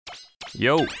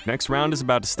Yo, next round is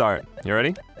about to start. You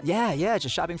ready? Yeah,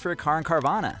 just shopping for a car in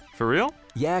Carvana. For real?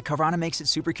 Yeah, Carvana makes it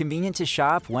super convenient to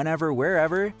shop whenever,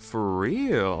 wherever. For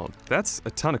real? That's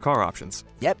a ton of car options.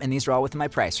 Yep, and these are all within my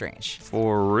price range.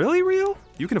 For really real?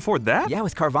 You can afford that? Yeah,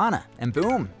 with Carvana. And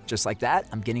boom, just like that,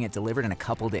 I'm getting it delivered in a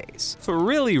couple days. For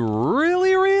really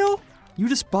real? You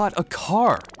just bought a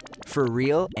car. For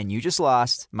real, and you just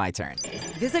lost my turn.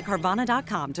 Visit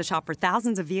Carvana.com to shop for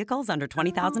thousands of vehicles under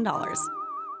 $20,000.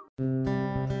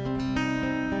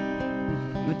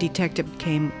 A detective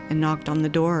came and knocked on the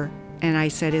door, and I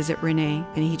said, "Is it Renee?"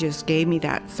 And he just gave me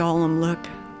that solemn look.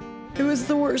 It was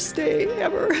the worst day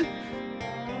ever.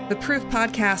 The Proof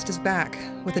podcast is back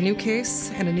with a new case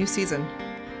and a new season.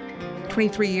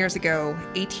 23 years ago,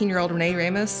 18-year-old Renee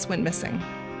Ramos went missing.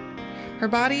 Her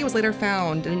body was later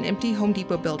found in an empty Home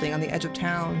Depot building on the edge of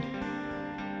town.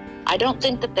 I don't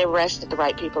think that they arrested the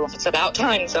right people. It's about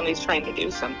time somebody's trying to do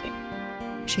something.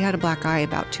 She had a black eye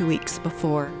about 2 weeks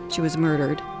before she was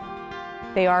murdered.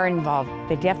 They are involved.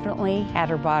 They definitely had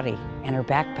her body and her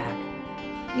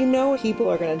backpack. You know people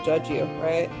are going to judge you,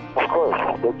 right? Of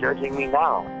course. They're judging me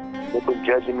now. They've been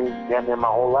judging me damn near my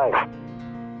whole life.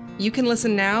 You can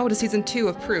listen now to Season 2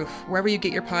 of Proof, wherever you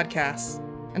get your podcasts,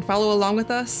 and follow along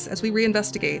with us as we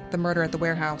reinvestigate the murder at the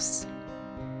warehouse.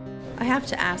 I have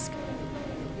to ask,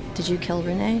 did you kill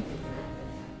Renee?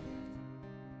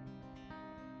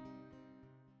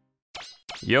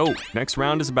 Yo, next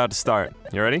round is about to start.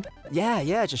 You ready?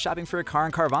 Yeah, just shopping for a car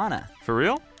in Carvana. For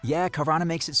real? Yeah, Carvana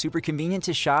makes it super convenient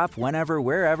to shop whenever,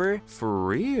 wherever. For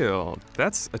real?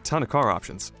 That's a ton of car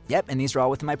options. Yep, and these are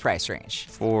all within my price range.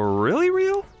 For really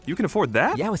real? You can afford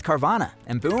that? Yeah, with Carvana.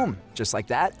 And boom, just like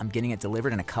that, I'm getting it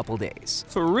delivered in a couple days.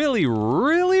 For really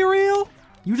real?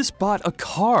 You just bought a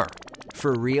car.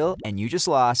 For real, and you just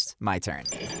lost my turn.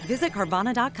 Visit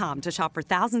Carvana.com to shop for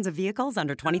thousands of vehicles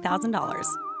under $20,000.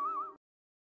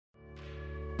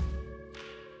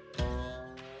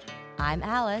 I'm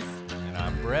Alice. And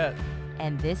I'm Brett.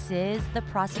 And this is the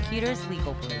Prosecutor's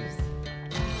Legal Briefs.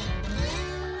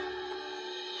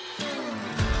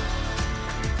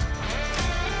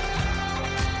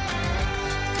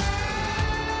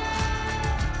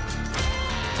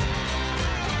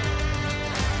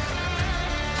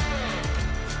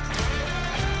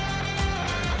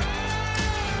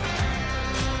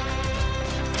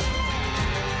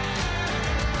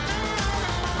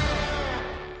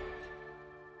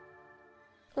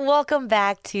 Welcome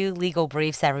back to Legal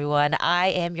Briefs, everyone. I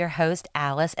am your host,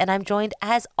 Alice, and I'm joined,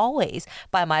 as always,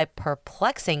 by my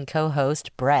perplexing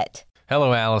co-host, Brett.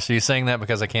 Hello, Alice. Are you saying that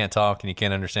because I can't talk and you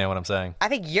can't understand what I'm saying? I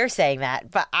think you're saying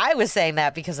that, but I was saying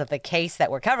that because of the case that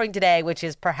we're covering today, which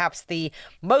is perhaps the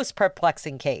most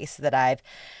perplexing case that I've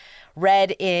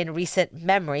read in recent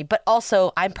memory. But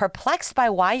also, I'm perplexed by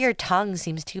why your tongue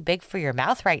seems too big for your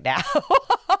mouth right now.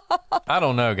 I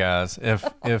don't know, guys.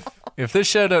 If this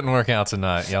show doesn't work out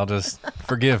tonight, y'all just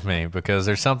forgive me because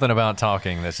there's something about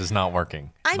talking that's just not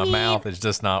working. My mouth is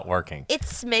just not working.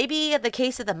 It's maybe the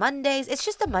case of the Mondays. It's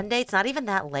just a Monday. It's not even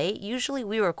that late. Usually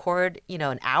we record,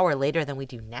 an hour later than we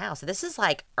do now. So this is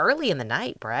like early in the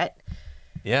night, Brett.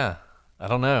 Yeah, I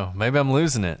don't know. Maybe I'm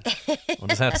losing it. We'll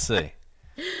just have to see.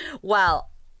 Well,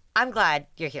 I'm glad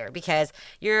you're here because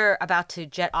you're about to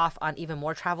jet off on even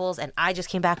more travels, and I just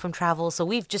came back from travel, so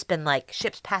we've just been like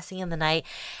ships passing in the night,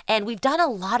 and we've done a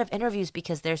lot of interviews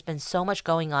because there's been so much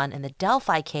going on in the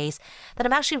Delphi case that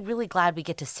I'm actually really glad we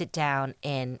get to sit down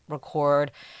and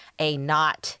record a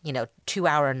not,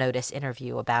 2-hour notice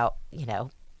interview about,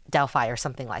 Delphi or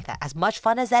something like that. As much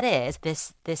fun as that is,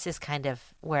 this is kind of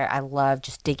where I love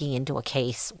just digging into a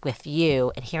case with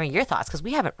you and hearing your thoughts, because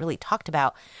we haven't really talked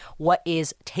about what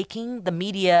is taking the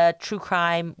media true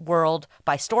crime world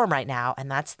by storm right now,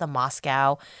 and that's the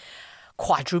Moscow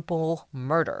quadruple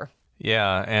murder.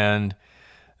 Yeah, and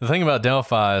the thing about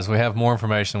Delphi is we have more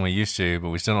information than we used to, but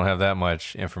we still don't have that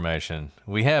much information.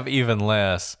 We have even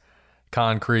less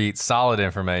concrete, solid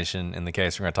information in the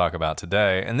case we're going to talk about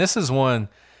today, and this is one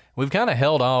we've kind of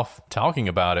held off talking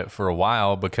about it for a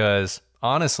while because,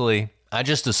 honestly, I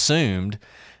just assumed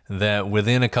that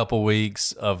within a couple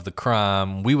weeks of the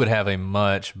crime, we would have a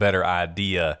much better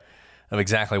idea of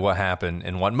exactly what happened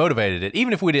and what motivated it,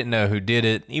 even if we didn't know who did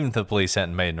it, even if the police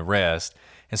hadn't made an arrest.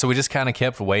 And so we just kind of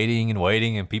kept waiting,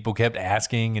 and people kept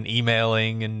asking and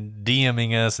emailing and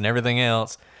DMing us and everything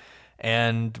else.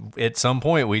 And at some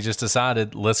point, we just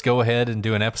decided, let's go ahead and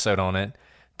do an episode on it.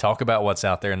 Talk about what's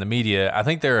out there in the media. I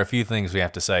think there are a few things we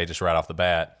have to say just right off the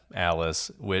bat,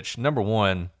 Alice, which, number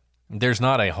one, there's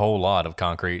not a whole lot of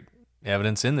concrete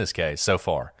evidence in this case so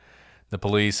far. The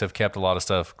police have kept a lot of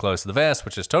stuff close to the vest,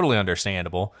 which is totally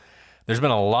understandable. There's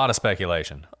been a lot of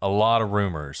speculation, a lot of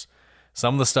rumors.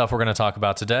 Some of the stuff we're going to talk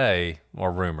about today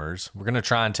are rumors. We're going to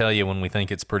try and tell you when we think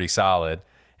it's pretty solid,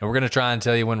 and we're going to try and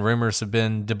tell you when rumors have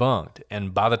been debunked.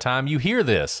 And by the time you hear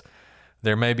this,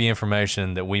 there may be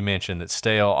information that we mentioned that's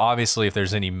stale. Obviously, if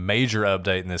there's any major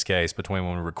update in this case between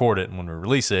when we record it and when we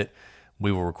release it,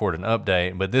 we will record an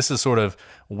update. But this is sort of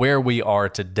where we are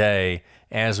today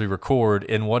as we record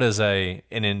in what is an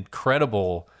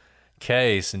incredible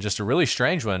case and just a really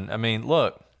strange one. I mean,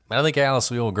 look, I think Alice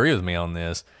will agree with me on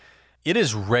this. It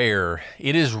is rare.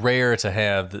 It is rare to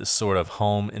have this sort of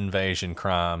home invasion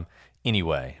crime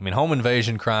anyway. I mean, home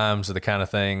invasion crimes are the kind of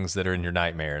things that are in your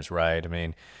nightmares, right? I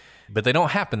mean, but they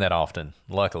don't happen that often,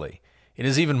 luckily. It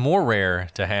is even more rare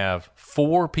to have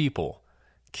 4 people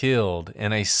killed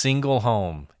in a single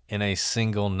home in a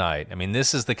single night. I mean,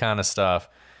 this is the kind of stuff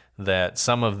that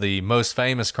some of the most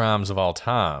famous crimes of all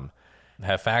time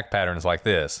have fact patterns like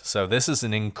this. So this is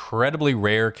an incredibly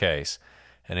rare case,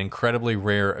 an incredibly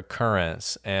rare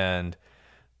occurrence. And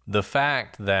the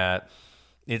fact that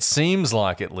it seems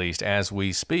like, at least as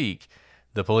we speak,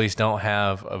 the police don't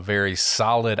have a very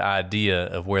solid idea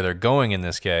of where they're going in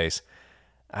this case,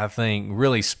 I think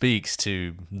really speaks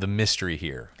to the mystery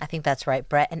here. I think that's right,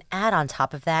 Brett. And add on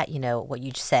top of that, what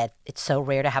you just said, it's so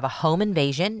rare to have a home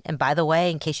invasion. And by the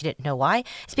way, in case you didn't know why,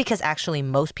 it's because actually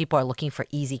most people are looking for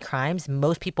easy crimes.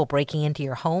 Most people breaking into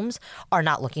your homes are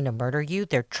not looking to murder you.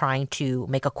 They're trying to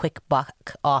make a quick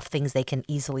buck off things they can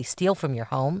easily steal from your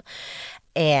home.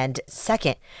 And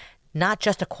second, not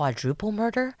just a quadruple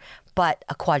murder, but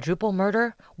a quadruple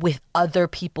murder with other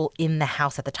people in the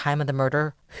house at the time of the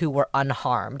murder who were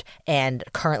unharmed and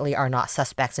currently are not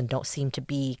suspects and don't seem to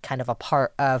be kind of a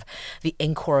part of the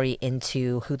inquiry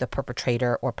into who the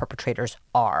perpetrator or perpetrators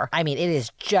are. I mean,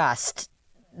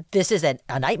 this is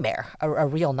a nightmare, a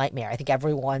real nightmare. I think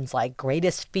everyone's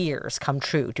greatest fears come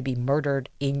true, to be murdered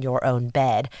in your own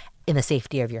bed in the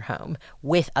safety of your home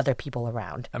with other people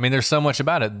around. I mean, there's so much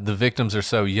about it. The victims are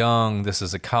so young. This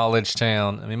is a college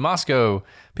town. I mean, Moscow,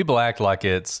 people act like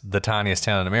it's the tiniest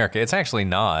town in America. It's actually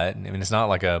not. I mean, it's not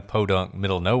like a podunk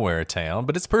middle nowhere town,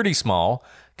 but it's pretty small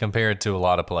compared to a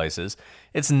lot of places.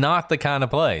 It's not the kind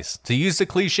of place, to use the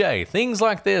cliche, things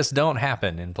like this don't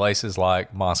happen in places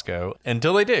like Moscow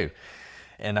until they do.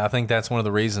 And I think that's one of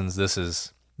the reasons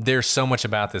there's so much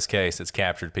about this case that's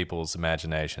captured people's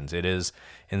imaginations. It is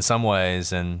in some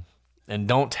ways, and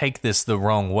don't take this the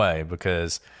wrong way,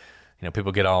 because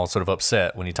people get all sort of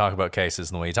upset when you talk about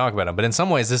cases and the way you talk about them. But in some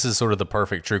ways, this is sort of the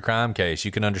perfect true crime case.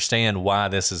 You can understand why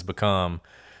this has become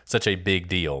such a big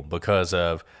deal because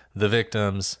of the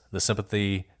victims, the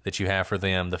sympathy that you have for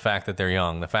them, the fact that they're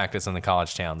young, the fact it's in the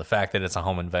college town, the fact that it's a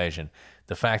home invasion,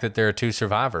 the fact that there are 2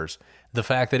 survivors, the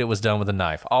fact that it was done with a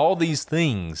knife. All these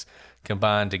things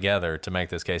combined together to make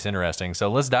this case interesting.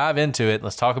 So let's dive into it.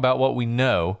 Let's talk about what we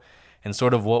know and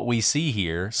sort of what we see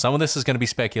here. Some of this is going to be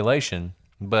speculation,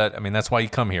 but I mean, that's why you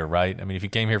come here, right? I mean, if you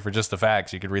came here for just the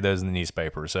facts, you could read those in the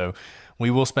newspaper. So we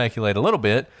will speculate a little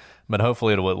bit, but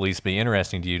hopefully it'll at least be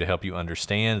interesting to you to help you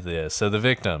understand this. So the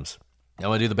victims, I'm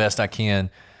going to do the best I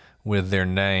can with their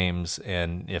names,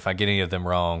 and if I get any of them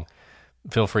wrong,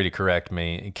 feel free to correct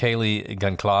me. Kaylee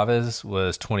Goncalves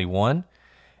was 21,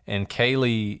 and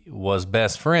Kaylee was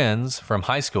best friends from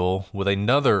high school with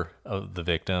another of the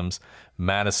victims,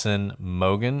 Madison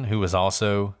Mogan, who was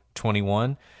also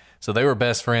 21. So they were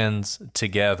best friends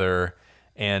together,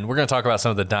 and we're going to talk about some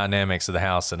of the dynamics of the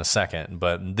house in a second.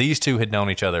 But these two had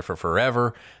known each other for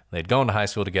forever. They'd gone to high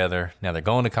school together. Now they're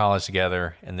going to college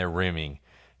together, and they're rooming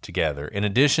together. In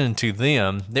addition to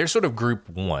them, they're sort of group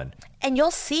one. And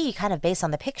you'll see, kind of based on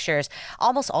the pictures,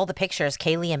 almost all the pictures,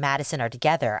 Kaylee and Madison are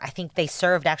together. I think they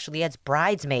served actually as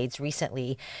bridesmaids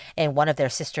recently in one of their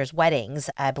sisters' weddings.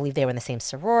 I believe they were in the same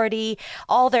sorority.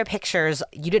 All their pictures,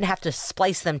 you didn't have to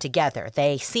splice them together.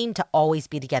 They seemed to always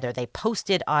be together. They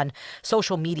posted on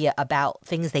social media about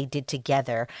things they did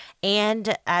together.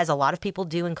 And as a lot of people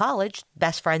do in college,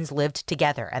 best friends lived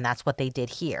together, and that's what they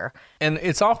did here. And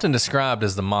it's often described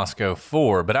as the Moscow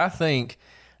Four, but I think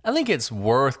it's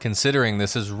worth considering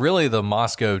this is really the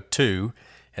Moscow 2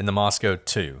 and the Moscow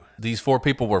 2. These 4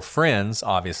 people were friends,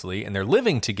 obviously, and they're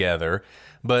living together.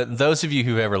 But those of you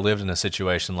who've ever lived in a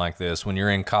situation like this, when you're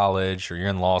in college or you're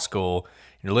in law school,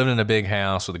 you're living in a big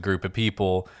house with a group of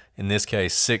people, in this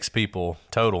case, 6 people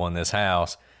total in this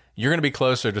house, you're going to be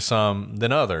closer to some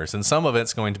than others. And some of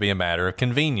it's going to be a matter of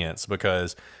convenience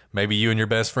because maybe you and your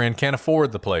best friend can't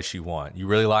afford the place you want. You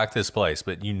really like this place,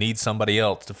 but you need somebody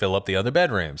else to fill up the other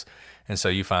bedrooms. And so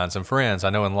you find some friends. I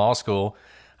know in law school,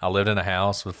 I lived in a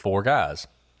house with 4 guys.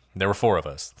 There were 4 of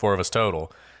us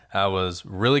total. I was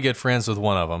really good friends with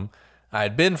one of them. I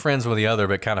had been friends with the other,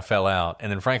 but kind of fell out. And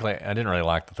then frankly, I didn't really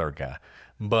like the third guy.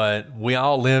 but we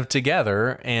all lived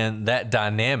together, and that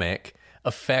dynamic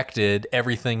affected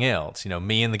everything else.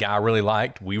 Me and the guy I really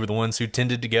liked, we were the ones who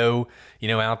tended to go,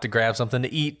 out to grab something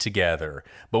to eat together.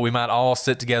 But we might all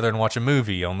sit together and watch a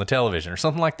movie on the television or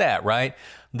something like that, right?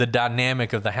 The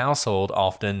dynamic of the household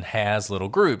often has little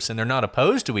groups, and they're not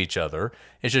opposed to each other.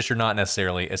 It's just you're not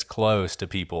necessarily as close to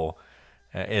people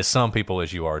as some people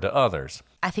as you are to others.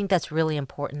 I think that's really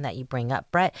important that you bring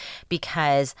up, Brett,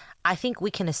 because I think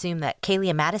we can assume that Kaylee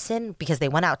and Madison, because they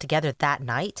went out together that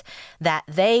night, that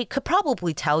they could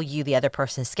probably tell you the other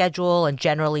person's schedule and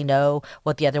generally know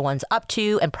what the other one's up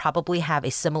to and probably have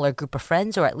a similar group of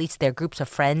friends, or at least their groups of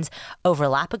friends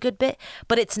overlap a good bit.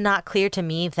 But it's not clear to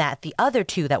me that the other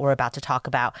two that we're about to talk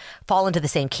about fall into the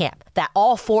same camp, that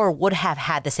all four would have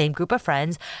had the same group of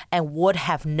friends and would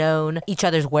have known each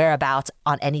other's whereabouts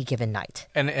on any given night.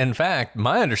 And in fact,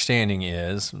 my understanding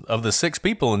is of the 6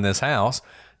 people in this house,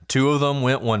 2 of them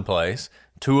went one place,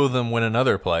 2 of them went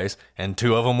another place, and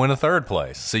 2 of them went a third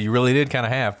place. So you really did kind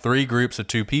of have 3 groups of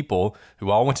 2 people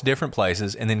who all went to different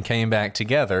places and then came back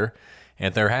together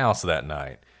at their house that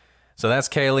night. So that's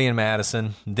Kaylee and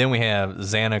Madison. Then we have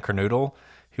Xana Kernoodle,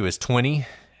 who is 20.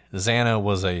 Xana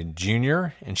was a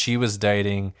junior, and she was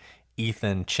dating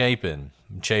Ethan Chapin.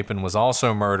 Chapin was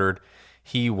also murdered.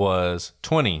 He was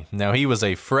 20. Now, he was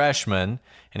a freshman,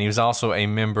 and he was also a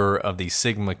member of the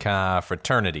Sigma Chi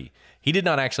fraternity. He did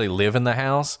not actually live in the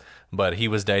house, but he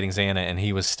was dating Xana, and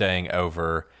he was staying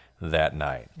over that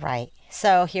night. Right.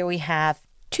 So here we have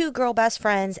 2 girl best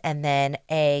friends and then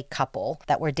a couple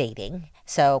that were dating.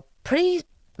 So pretty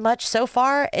much so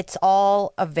far, it's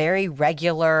all a very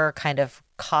regular kind of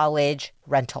college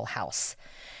rental house.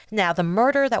 Now, the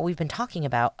murder that we've been talking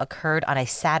about occurred on a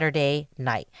Saturday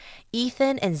night.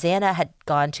 Ethan and Xana had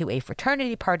gone to a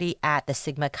fraternity party at the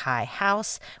Sigma Chi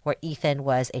house, where Ethan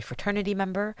was a fraternity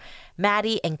member.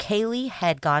 Maddie and Kaylee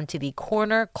had gone to the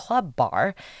Corner Club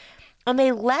Bar, and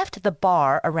they left the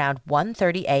bar around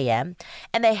 1:30 a.m.,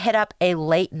 and they hit up a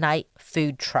late-night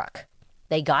food truck.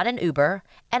 They got an Uber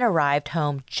and arrived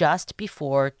home just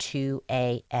before 2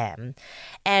 a.m.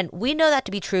 And we know that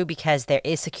to be true because there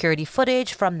is security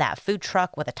footage from that food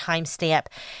truck with a timestamp.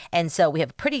 And so we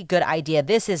have a pretty good idea.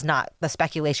 This is not the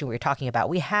speculation we were talking about.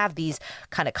 We have these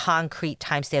kind of concrete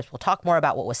timestamps. We'll talk more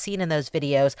about what was seen in those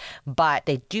videos, but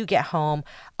they do get home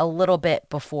a little bit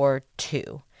before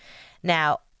 2.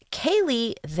 Now,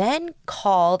 Kaylee then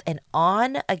called an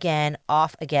on-again,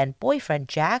 off-again boyfriend,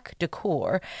 Jack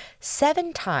DeCour,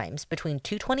 7 times between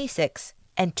 2:26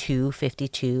 and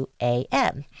 2:52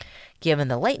 a.m. Given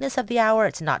the lateness of the hour,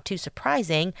 it's not too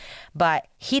surprising, but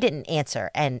he didn't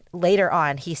answer. And later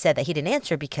on, he said that he didn't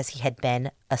answer because he had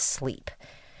been asleep.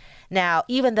 Now,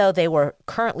 even though they were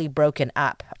currently broken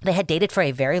up, they had dated for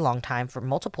a very long time, for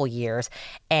multiple years,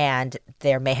 and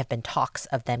there may have been talks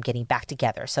of them getting back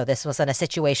together. So this wasn't a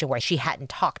situation where she hadn't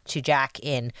talked to Jack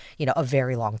in, a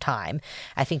very long time.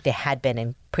 I think they had been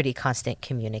in pretty constant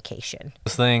communication.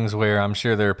 Those things where I'm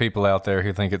sure there are people out there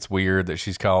who think it's weird that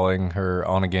she's calling her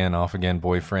on-again, off-again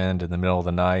boyfriend in the middle of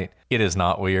the night. It is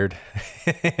not weird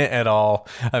at all.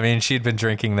 I mean, she'd been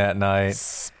drinking that night.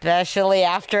 Especially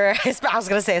after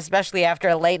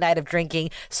a late night of drinking.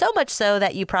 So much so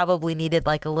that you probably needed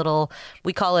like a little,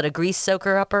 we call it a grease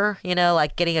soaker upper,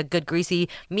 like getting a good greasy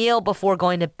meal before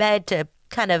going to bed to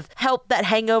kind of help that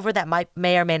hangover that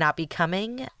may or may not be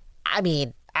coming. I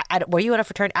mean, were you in a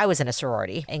fraternity? I was in a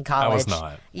sorority in college. I was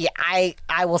not. Yeah, I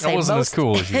will say I wasn't as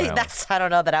cool as you now. I don't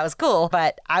know that I was cool,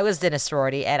 but I was in a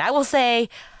sorority, and I will say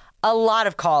a lot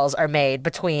of calls are made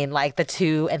between like the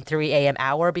 2 and 3 a.m.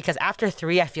 hour, because after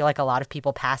 3, I feel like a lot of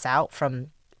people pass out from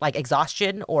like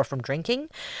exhaustion or from drinking.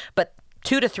 But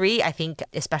 2 to 3, I think,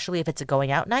 especially if it's a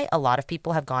going out night, a lot of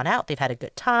people have gone out. They've had a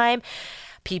good time.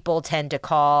 People tend to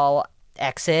call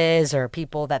exes or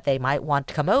people that they might want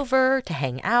to come over to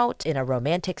hang out in a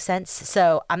romantic sense.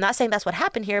 So I'm not saying that's what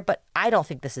happened here, but I don't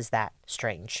think this is that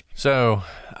strange. So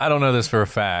I don't know this for a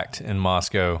fact in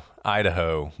Moscow,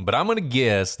 Idaho, but I'm going to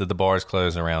guess that the bars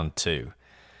close around 2.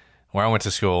 Where I went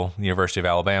to school, the University of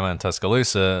Alabama in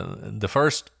Tuscaloosa, the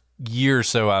first year or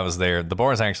so I was there, the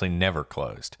bars actually never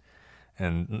closed.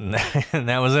 And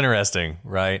that was interesting,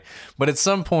 right? But at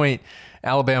some point,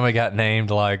 Alabama got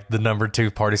named like the number 2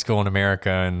 party school in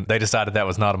America, and they decided that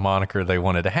was not a moniker they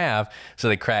wanted to have, so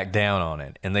they cracked down on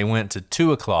it. And they went to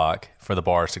 2 o'clock for the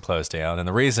bars to close down. And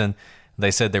the reason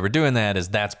they said they were doing that is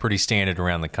that's pretty standard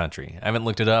around the country. I haven't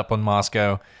looked it up on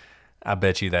Moscow. I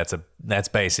bet you that's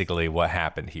basically what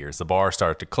happened here. Is the bars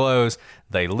start to close,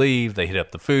 they leave, they hit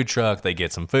up the food truck, they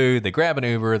get some food, they grab an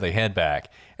Uber, they head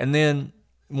back. And then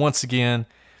once again,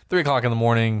 3 o'clock in the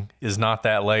morning is not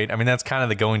that late. I mean, that's kind of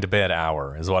the going to bed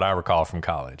hour is what I recall from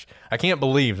college. I can't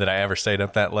believe that I ever stayed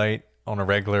up that late on a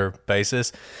regular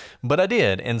basis, but I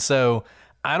did. And so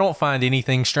I don't find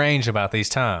anything strange about these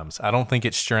times. I don't think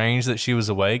it's strange that she was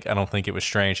awake. I don't think it was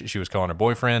strange that she was calling her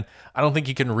boyfriend. I don't think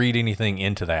you can read anything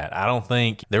into that. I don't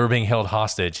think they were being held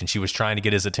hostage and she was trying to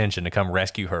get his attention to come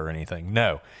rescue her or anything.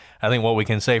 No. I think what we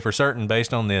can say for certain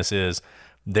based on this is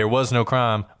there was no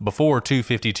crime before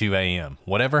 2:52 a.m.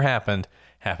 Whatever happened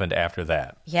after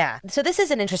that. Yeah. So this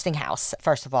is an interesting house.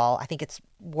 First of all, I think it's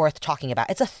worth talking about.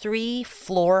 It's a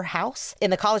 3-floor house. In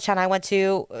the college town I went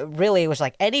to, really it was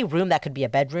like any room that could be a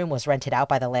bedroom was rented out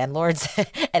by the landlords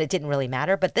and it didn't really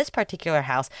matter. But this particular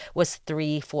house was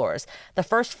 3 floors. The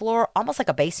first floor, almost like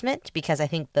a basement, because I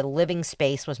think the living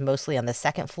space was mostly on the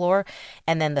second floor,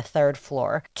 and then the third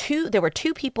floor. There were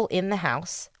 2 people in the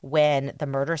house when the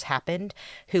murders happened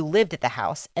who lived at the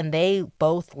house, and they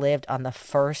both lived on the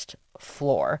first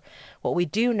floor. What we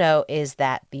do know is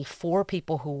that the 4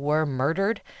 people who were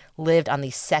murdered lived on the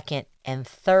second and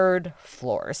third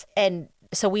floors. And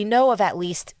so we know of at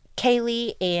least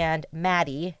Kaylee and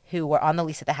Maddie who were on the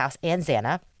lease at the house, and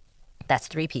Xana. That's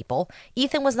 3 people.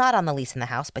 Ethan was not on the lease in the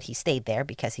house, but he stayed there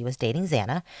because he was dating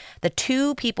Xana. The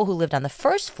 2 people who lived on the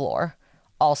first floor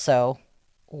also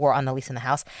were on the lease in the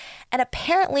house. And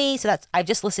apparently, I've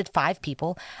just listed 5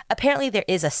 people. Apparently there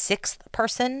is a 6th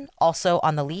person also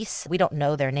on the lease. We don't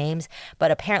know their names,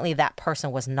 but apparently that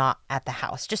person was not at the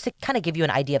house. Just to kind of give you an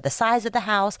idea of the size of the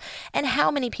house and how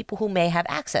many people who may have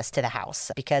access to the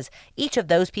house, because each of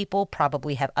those people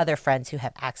probably have other friends who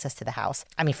have access to the house.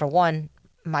 I mean, for one,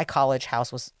 my college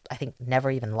house was, I think,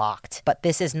 never even locked. But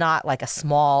this is not like a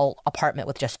small apartment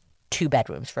with just 2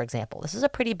 bedrooms, for example. This is a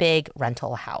pretty big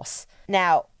rental house.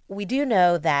 Now, we do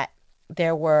know that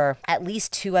there were at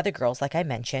least 2 other girls, like I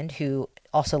mentioned, who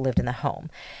also lived in the home.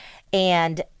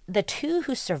 And the 2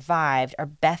 who survived are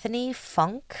Bethany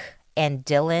Funk and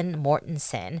Dylan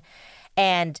Mortensen.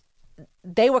 And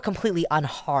they were completely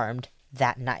unharmed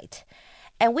that night.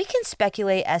 And we can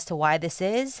speculate as to why this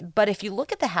is, but if you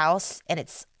look at the house, and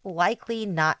it's likely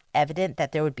not evident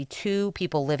that there would be 2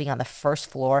 people living on the first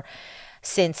floor,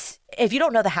 since if you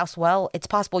don't know the house well, it's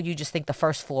possible you just think the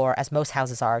first floor, as most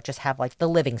houses are, just have like the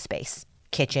living space,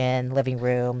 kitchen, living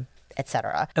room,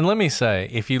 etc. And let me say,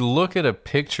 if you look at a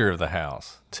picture of the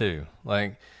house too,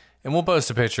 and we'll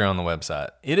post a picture on the website,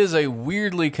 it is a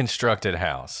weirdly constructed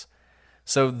house.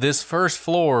 So this first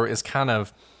floor is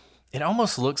it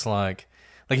almost looks like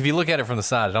if you look at it from the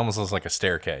side, it almost looks like a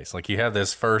staircase. Like you have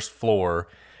this first floor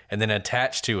and then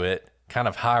attached to it, kind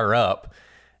of higher up,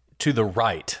 to the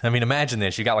right. I mean, imagine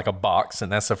this. You got like a box, and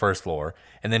that's the first floor.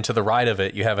 And then to the right of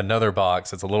it, you have another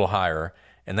box that's a little higher,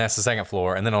 and that's the second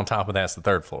floor. And then on top of that's the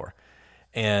third floor.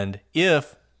 And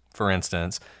if, for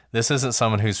instance, this isn't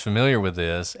someone who's familiar with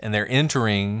this, and they're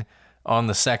entering on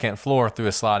the second floor through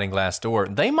a sliding glass door,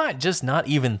 they might just not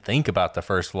even think about the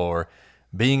first floor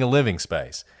being a living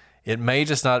space. It may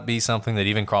just not be something that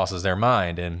even crosses their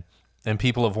mind. And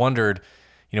people have wondered,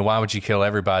 why would you kill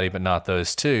everybody but not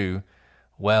those 2?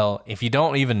 Well, if you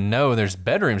don't even know there's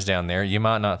bedrooms down there, you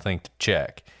might not think to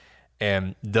check.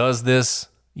 And does this,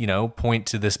 point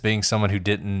to this being someone who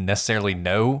didn't necessarily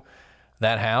know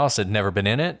that house, had never been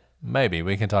in it? Maybe.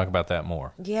 We can talk about that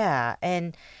more. Yeah,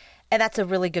 and that's a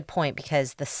really good point,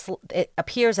 because it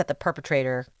appears that the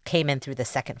perpetrator came in through the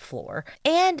second floor.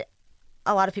 And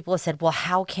a lot of people have said, well,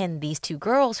 how can these 2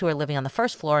 girls who are living on the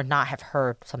first floor not have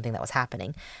heard something that was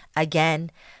happening? Again,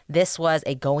 this was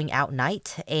a going out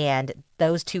night, and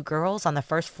those 2 girls on the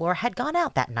first floor had gone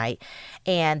out that night,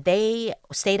 and they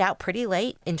stayed out pretty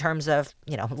late in terms of,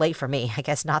 late for me, I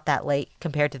guess not that late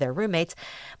compared to their roommates,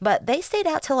 but they stayed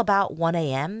out till about 1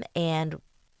 a.m. and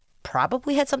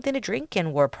probably had something to drink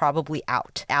and were probably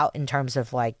out in terms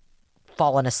of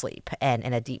fallen asleep and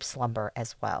in a deep slumber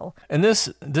as well. And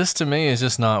this to me is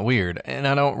just not weird. And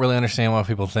I don't really understand why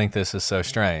people think this is so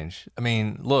strange. I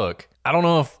mean, look, I don't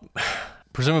know if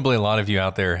presumably a lot of you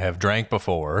out there have drank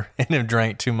before and have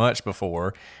drank too much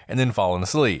before and then fallen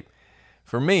asleep.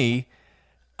 For me,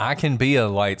 I can be a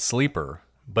light sleeper,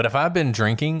 but if I've been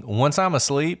drinking, once I'm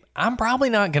asleep, I'm probably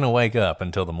not going to wake up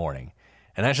until the morning.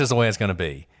 And that's just the way it's going to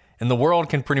be. And the world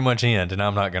can pretty much end and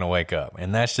I'm not going to wake up.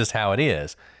 And that's just how it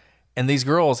is. And these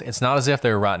girls, it's not as if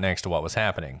they were right next to what was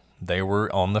happening. They were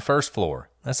on the first floor.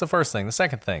 That's the first thing. The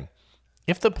second thing,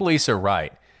 if the police are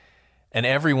right and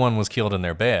everyone was killed in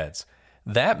their beds,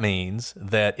 that means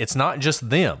that it's not just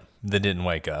them that didn't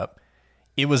wake up.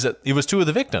 It was 2 of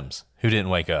the victims who didn't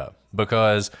wake up,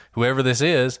 because whoever this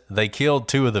is, they killed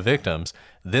 2 of the victims.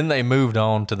 Then they moved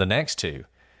on to the next 2.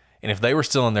 And if they were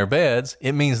still in their beds,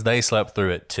 it means they slept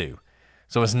through it too.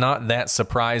 So it's not that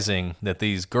surprising that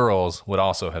these girls would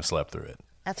also have slept through it.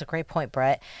 That's a great point,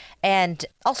 Brett. And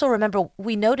also remember,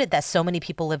 we noted that so many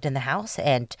people lived in the house,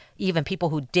 and even people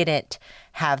who didn't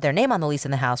have their name on the lease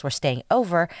in the house were staying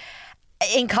over.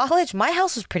 In college, my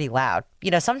house was pretty loud.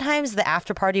 Sometimes the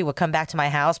after party would come back to my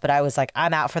house, but I was like,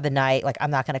 I'm out for the night. Like,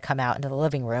 I'm not going to come out into the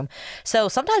living room. So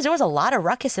sometimes there was a lot of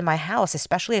ruckus in my house,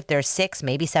 especially if there's 6,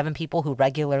 maybe 7 people who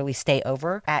regularly stay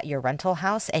over at your rental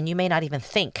house, and you may not even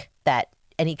think that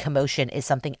any commotion is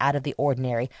something out of the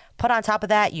ordinary. Put on top of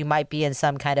that, you might be in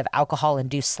some kind of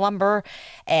alcohol-induced slumber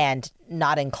and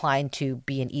not inclined to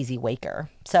be an easy waker.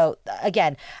 So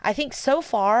again, I think so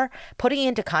far, putting it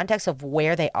into context of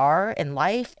where they are in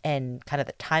life and kind of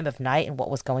the time of night and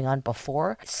what was going on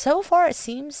before, so far it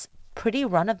seems pretty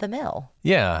run-of-the-mill.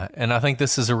 Yeah, and I think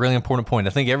this is a really important point.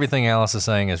 I think everything Alice is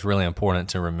saying is really important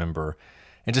to remember.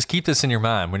 And just keep this in your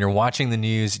mind when you're watching the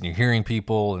news and you're hearing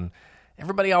people, and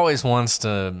everybody always wants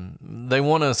to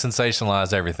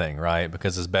sensationalize everything, right?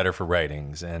 Because it's better for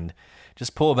ratings. And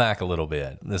just pull back a little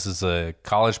bit. This is a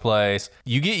college place.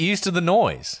 You get used to the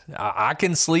noise. I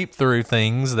can sleep through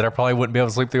things that I probably wouldn't be able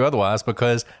to sleep through otherwise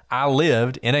because I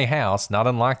lived in a house not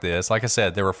unlike this. Like I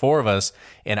said, there were 4 of us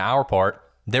in our part.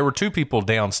 There were 2 people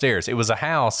downstairs. It was a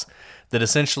house that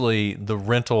essentially the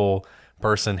rental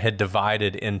person had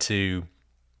divided into,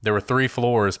 there were 3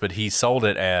 floors, but he sold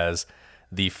it as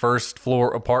the first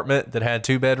floor apartment that had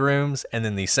 2 bedrooms, and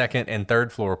then the second and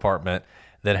third floor apartment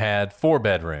that had 4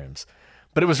 bedrooms.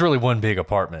 But it was really one big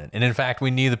apartment. And in fact, we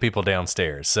knew the people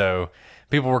downstairs. So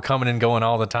people were coming and going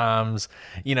all the times.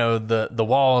 The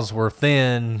walls were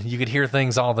thin. You could hear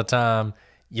things all the time.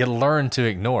 You learn to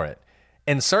ignore it.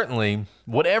 And certainly,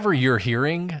 whatever you're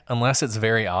hearing, unless it's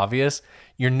very obvious,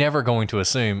 you're never going to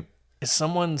assume, is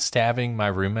someone stabbing my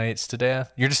roommates to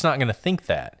death? You're just not going to think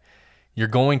that. You're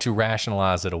going to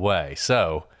rationalize it away.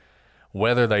 So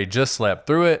whether they just slept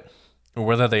through it or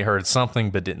whether they heard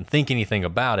something but didn't think anything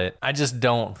about it, I just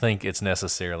don't think it's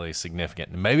necessarily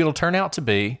significant. Maybe it'll turn out to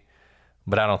be,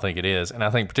 but I don't think it is. And I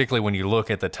think particularly when you look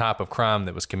at the type of crime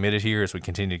that was committed here as we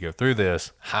continue to go through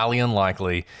this, highly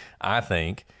unlikely, I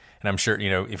think, and I'm sure,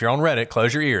 if you're on Reddit,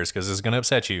 close your ears because this is going to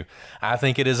upset you. I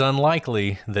think it is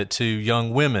unlikely that 2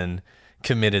 young women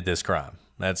committed this crime.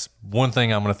 That's one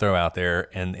thing I'm going to throw out there.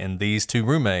 And these 2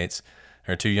 roommates,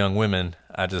 or 2 young women,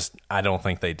 I don't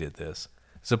think they did this.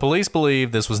 So police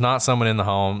believe this was not someone in the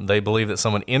home. They believe that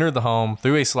someone entered the home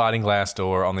through a sliding glass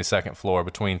door on the second floor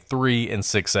between 3 and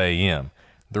 6 a.m.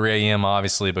 3 a.m.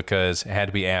 obviously because it had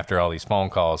to be after all these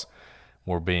phone calls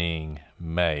were being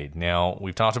made. Now,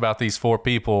 we've talked about these 4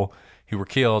 people who were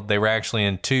killed. They were actually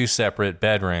in 2 separate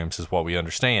bedrooms is what we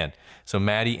understand. So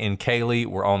Maddie and Kaylee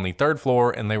were on the 3rd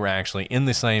floor, and they were actually in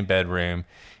the same bedroom,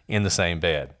 in the same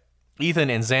bed. Ethan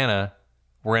and Xana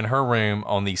were in her room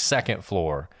on the 2nd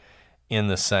floor, in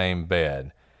the same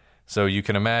bed. So you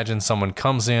can imagine someone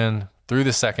comes in through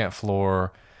the 2nd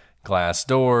floor glass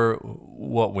door.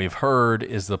 What we've heard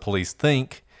is the police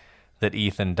think that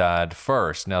Ethan died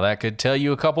first. Now, that could tell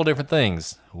you a couple different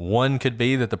things. One could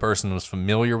be that the person was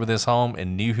familiar with his home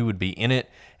and knew who would be in it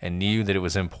and knew that it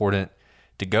was important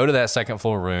to go to that 2nd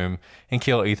floor room and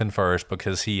kill Ethan first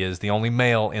because he is the only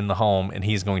male in the home and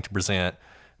he's going to present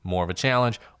more of a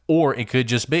challenge. Or it could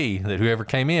just be that whoever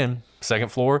came in,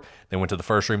 2nd floor, they went to the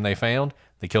first room they found,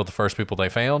 they killed the first people they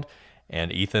found,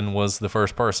 and Ethan was the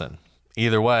first person.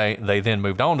 Either way, they then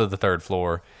moved on to the 3rd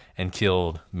floor and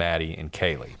killed Maddie and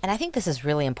Kaylee. And I think this is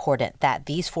really important that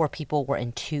these 4 people were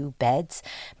in 2 beds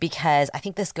because I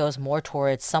think this goes more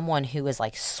towards someone who is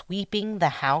like sweeping the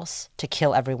house to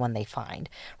kill everyone they find,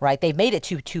 right? They've made it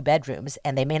to 2 bedrooms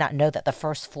and they may not know that the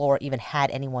 1st floor even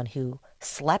had anyone who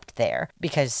slept there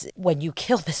because when you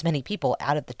kill this many people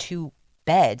out of the 2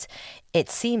 beds, it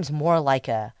seems more like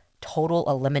a total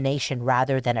elimination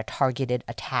rather than a targeted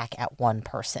attack at one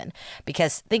person.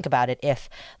 Because think about it, if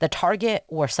the target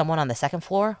were someone on the 2nd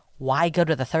floor, why go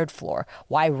to the 3rd floor?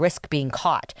 Why risk being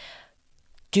caught?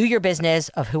 Do your business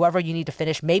of whoever you need to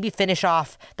finish. Maybe finish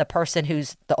off the person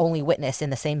who's the only witness in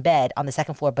the same bed on the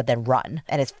 2nd floor, but then run.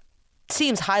 And it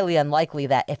seems highly unlikely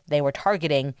that if they were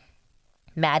targeting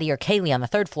Maddie or Kaylee on the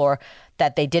 3rd floor,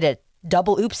 that they did a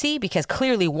double oopsie because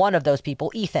clearly one of those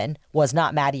people, Ethan, was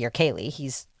not Maddie or Kaylee.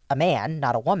 He's a man,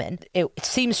 not a woman. It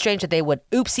seems strange that they would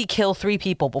oopsie kill 3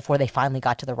 people before they finally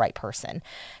got to the right person.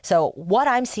 So what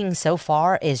I'm seeing so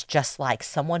far is just like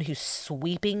someone who's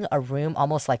sweeping a room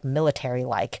almost like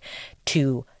military-like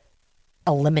to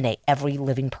eliminate every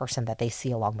living person that they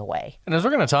see along the way. And as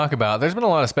we're going to talk about, there's been a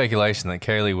lot of speculation that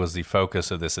Kaylee was the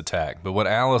focus of this attack. But what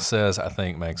Alice says, I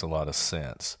think, makes a lot of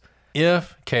sense.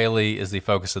 If Kaylee is the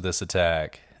focus of this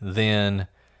attack, then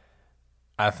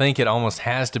I think it almost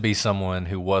has to be someone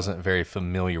who wasn't very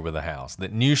familiar with the house,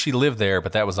 that knew she lived there,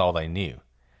 but that was all they knew.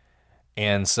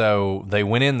 And so they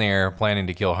went in there planning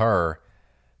to kill her.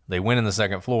 They went in the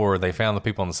second floor. They found the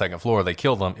people on the second floor. They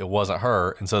killed them. It wasn't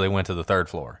her. And so they went to the third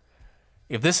floor.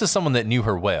 If this is someone that knew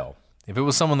her well, if it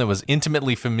was someone that was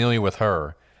intimately familiar with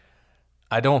her,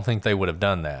 I don't think they would have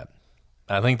done that.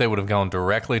 I think they would have gone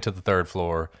directly to the third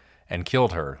floor and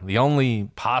killed her. The only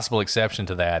possible exception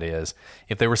to that is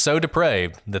if they were so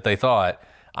depraved that they thought,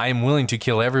 I am willing to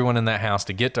kill everyone in that house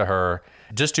to get to her,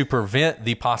 just to prevent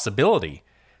the possibility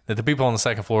that the people on the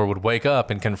second floor would wake up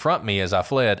and confront me as I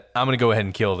fled, I'm going to go ahead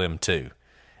and kill them too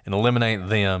and eliminate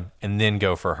them and then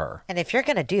go for her. And if you're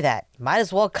going to do that, might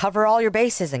as well cover all your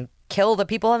bases and kill the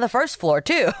people on the first floor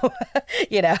too.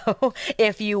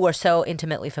 If you were so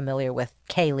intimately familiar with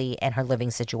Kaylee and her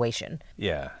living situation.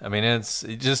 Yeah. I mean, it's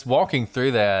just walking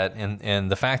through that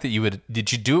and the fact that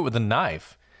did you do it with a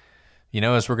knife?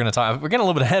 As we're going to talk, we're getting a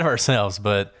little bit ahead of ourselves,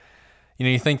 but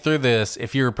you think through this,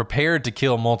 if you're prepared to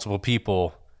kill multiple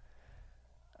people,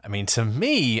 I mean, to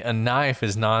me, a knife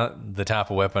is not the type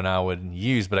of weapon I would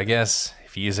use, but I guess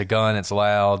if you use a gun, it's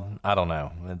loud. I don't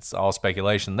know. It's all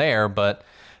speculation there, but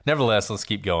nevertheless, let's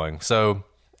keep going. So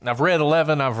I've read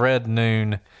 11, I've read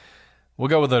noon. We'll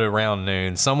go with it around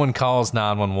noon. Someone calls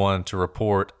 911 to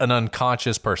report an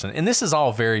unconscious person. And this is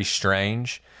all very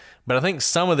strange, but I think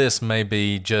some of this may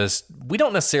be just, we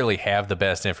don't necessarily have the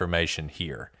best information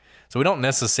here. So we don't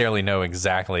necessarily know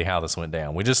exactly how this went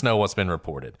down. We just know what's been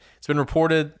reported. It's been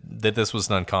reported that this was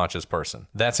an unconscious person.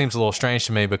 That seems a little strange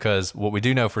to me because what we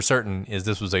do know for certain is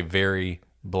this was a very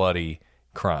bloody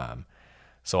crime.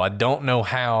 So I don't know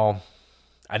how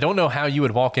you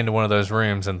would walk into one of those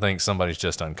rooms and think somebody's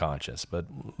just unconscious, but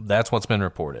that's what's been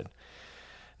reported.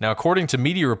 Now, according to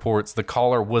media reports, the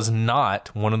caller was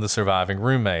not one of the surviving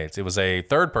roommates. It was a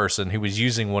third person who was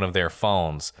using one of their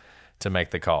phones to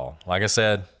make the call. Like I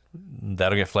said,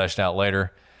 that'll get fleshed out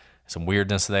later. Some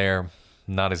weirdness there.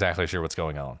 Not exactly sure what's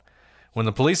going on. When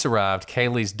the police arrived,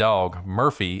 Kaylee's dog,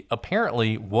 Murphy,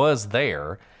 apparently was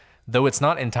there, though it's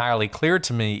not entirely clear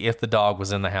to me if the dog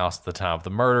was in the house at the time of the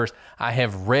murders. I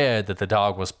have read that the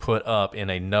dog was put up in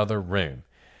another room.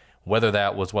 Whether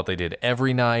that was what they did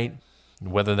every night,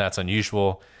 whether that's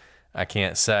unusual, I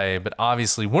can't say. But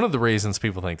obviously, one of the reasons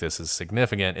people think this is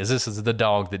significant is this is the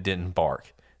dog that didn't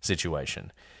bark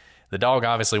situation. The dog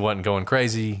obviously wasn't going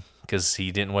crazy because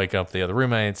he didn't wake up the other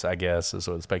roommates, I guess, is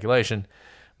sort of speculation.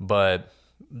 But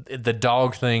the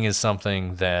dog thing is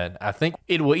something that I think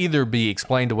it will either be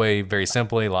explained away very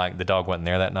simply, like the dog wasn't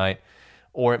there that night,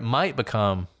 or it might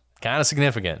become kind of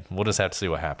significant. We'll just have to see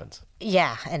what happens.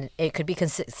 Yeah, and it could be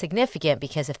significant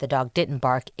because if the dog didn't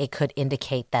bark, it could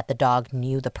indicate that the dog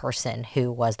knew the person who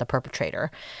was the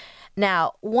perpetrator.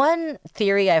 Now, one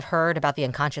theory I've heard about the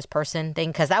unconscious person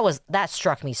thing, because that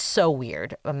struck me so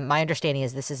weird. My understanding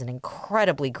is this is an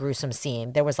incredibly gruesome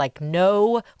scene. There was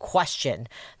no question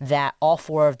that all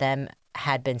four of them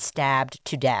had been stabbed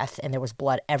to death and there was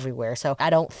blood everywhere. So I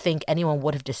don't think anyone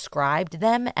would have described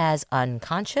them as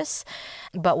unconscious.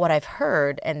 But what I've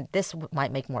heard, and this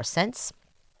might make more sense,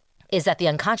 is that the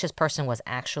unconscious person was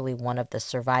actually one of the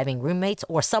surviving roommates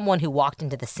or someone who walked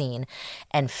into the scene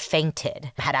and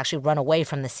fainted, had actually run away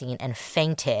from the scene and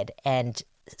fainted, and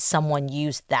someone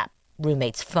used that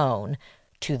roommate's phone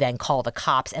to then call the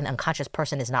cops. And the unconscious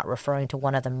person is not referring to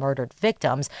one of the murdered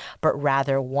victims, but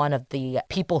rather one of the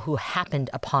people who happened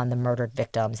upon the murdered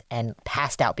victims and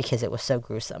passed out because it was so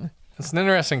gruesome. It's an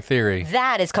interesting theory.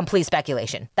 That is complete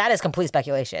speculation.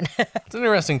 It's an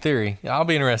interesting theory. I'll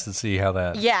be interested to see how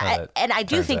that. Yeah, and I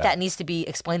do think out. that needs to be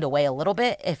explained away a little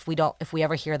bit if we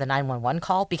ever hear the 911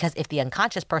 call, because if the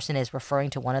unconscious person is referring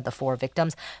to one of the four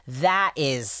victims, that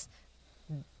is,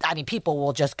 people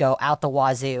will just go out the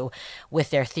wazoo with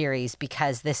their theories,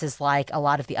 because this is like a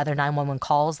lot of the other 911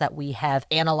 calls that we have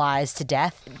analyzed to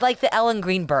death. Like the Ellen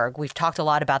Greenberg, we've talked a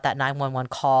lot about that 911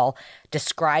 call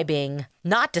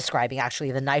not describing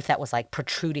actually the knife that was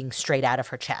protruding straight out of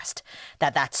her chest.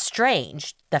 That's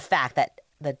strange, the fact that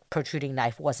the protruding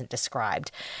knife wasn't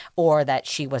described, or that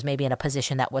she was maybe in a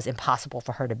position that was impossible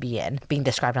for her to be in, being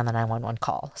described on the 911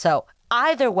 call. So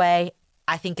either way,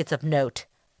 I think it's of note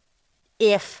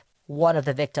if one of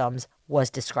the victims was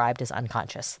described as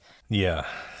unconscious. Yeah.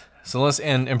 So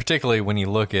and particularly when you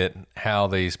look at how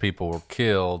these people were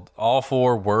killed, all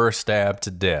four were stabbed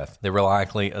to death. They were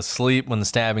likely asleep when the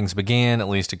stabbings began, at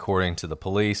least according to the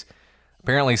police.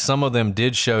 Apparently, some of them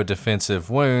did show defensive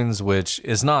wounds, which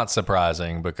is not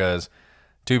surprising because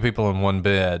two people in one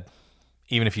bed,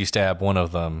 even if you stab one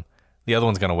of them, the other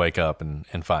one's going to wake up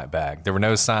and fight back. There were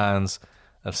no signs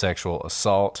of sexual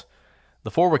assault.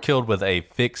 The 4 were killed with a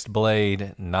fixed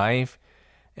blade knife.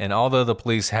 And although the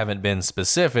police haven't been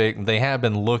specific, they have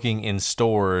been looking in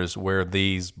stores where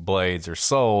these blades are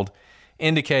sold,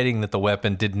 indicating that the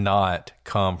weapon did not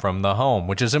come from the home,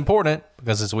 which is important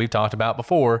because, as we've talked about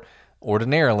before,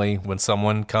 ordinarily when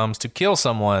someone comes to kill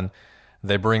someone,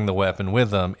 they bring the weapon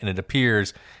with them, and it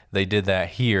appears they did that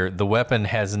here. The weapon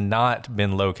has not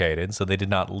been located, so they did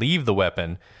not leave the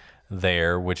weapon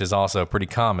there, which is also pretty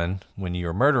common. When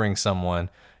you're murdering someone,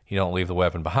 you don't leave the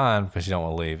weapon behind because you don't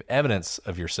want to leave evidence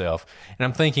of yourself. And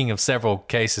I'm thinking of several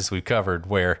cases we've covered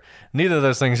where neither of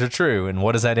those things are true. And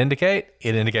what does that indicate?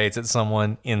 It indicates that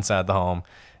someone inside the home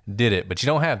did it, but you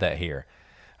don't have that here.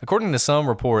 According to some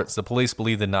reports, the police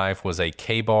believe the knife was a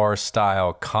K-bar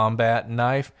style combat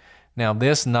knife. Now,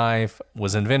 this knife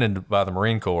was invented by the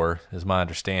Marine Corps, is my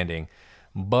understanding,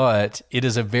 but it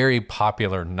is a very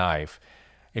popular knife.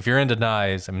 If you're into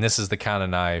knives, I mean, this is the kind of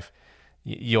knife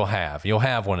you'll have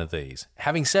one of these.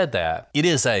 Having said that,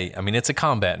 it's a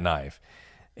combat knife.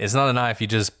 It's not a knife you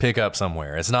just pick up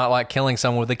somewhere. It's not like killing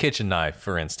someone with a kitchen knife,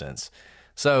 for instance.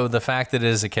 So the fact that it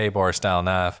is a K-bar style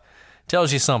knife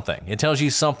tells you something. It tells you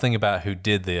something about who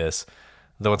did this,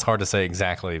 though it's hard to say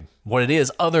exactly what it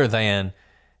is, other than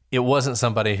it wasn't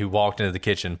somebody who walked into the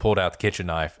kitchen, pulled out the kitchen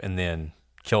knife, and then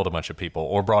killed a bunch of people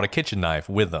or brought a kitchen knife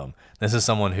with them. This is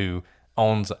someone who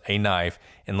owns a knife,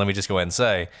 and let me just go ahead and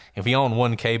say, if you own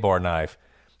one K-bar knife,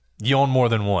 you own more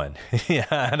than one.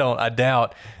 I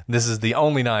doubt this is the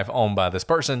only knife owned by this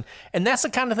person, and that's the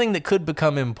kind of thing that could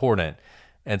become important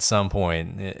at some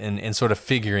point in sort of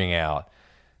figuring out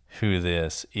who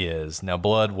this is. Now,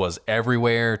 blood was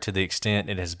everywhere to the extent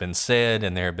it has been said,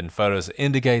 and there have been photos that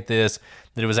indicate this,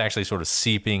 that it was actually sort of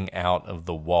seeping out of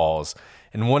the walls.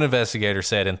 And one investigator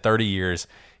said in 30 years,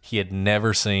 he had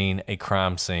never seen a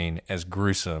crime scene as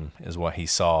gruesome as what he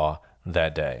saw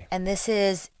that day. And this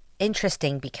is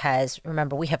interesting because,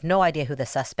 remember, we have no idea who the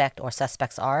suspect or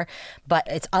suspects are, but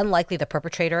it's unlikely the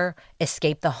perpetrator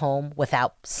escaped the home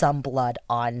without some blood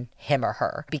on him or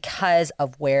her because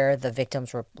of where the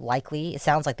victims were likely. It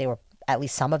sounds like they were, at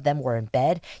least some of them were in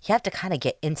bed. You have to kind of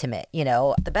get intimate,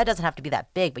 The bed doesn't have to be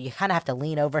that big, but you kind of have to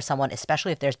lean over someone,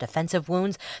 especially if there's defensive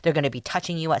wounds. They're going to be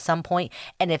touching you at some point.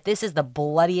 And if this is the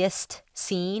bloodiest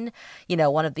scene,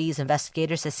 one of these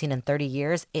investigators has seen in 30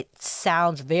 years, it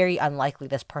sounds very unlikely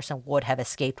this person would have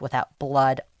escaped without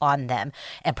blood on them,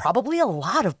 and probably a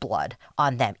lot of blood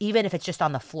on them, even if it's just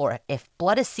on the floor. If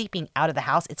blood is seeping out of the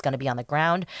house, it's going to be on the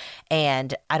ground.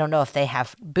 And I don't know if they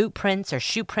have boot prints or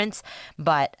shoe prints,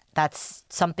 but that's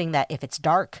something that if it's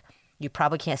dark, you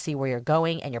probably can't see where you're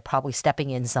going, and you're probably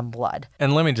stepping in some blood.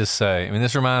 And let me just say,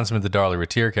 this reminds me of the Darlie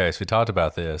Retier case. We talked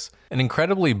about this. An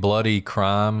incredibly bloody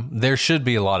crime, there should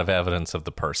be a lot of evidence of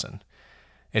the person.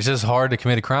 It's just hard to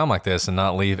commit a crime like this and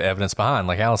not leave evidence behind.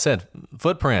 Like Alice said,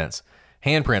 footprints,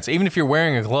 handprints. Even if you're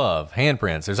wearing a glove,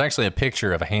 handprints. There's actually a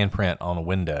picture of a handprint on a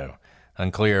window.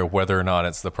 Unclear whether or not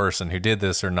it's the person who did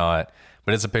this or not,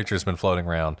 but it's a picture that's been floating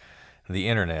around the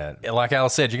internet. Like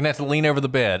Alice said, you're going to have to lean over the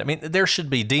bed. There should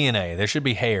be DNA. There should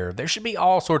be hair. There should be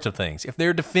all sorts of things. If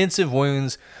there are defensive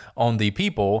wounds on the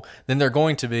people, then they're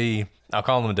going to be, I'll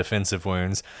call them defensive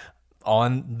wounds,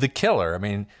 on the killer.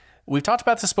 We've talked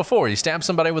about this before. You stab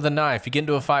somebody with a knife, you get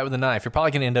into a fight with a knife, you're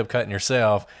probably going to end up cutting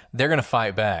yourself. They're going to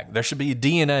fight back. There should be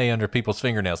DNA under people's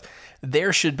fingernails.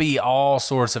 There should be all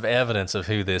sorts of evidence of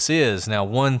who this is. Now,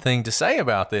 one thing to say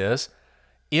about this,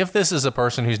 if this is a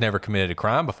person who's never committed a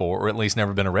crime before, or at least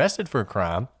never been arrested for a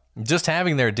crime, just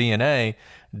having their DNA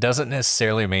doesn't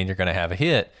necessarily mean you're going to have a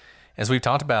hit. As we've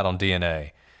talked about on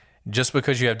DNA, just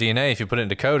because you have DNA, if you put it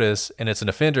into CODIS and it's an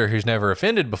offender who's never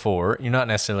offended before, you're not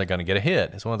necessarily going to get a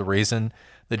hit. It's one of the reasons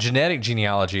the genetic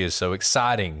genealogy is so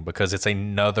exciting, because it's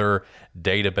another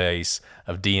database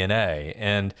of DNA.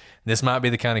 And this might be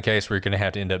the kind of case where you're going to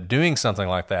have to end up doing something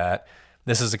like that.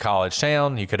 This is a college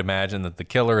town. You could imagine that the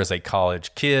killer is a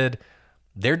college kid.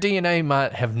 Their DNA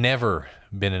might have never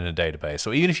been in a database.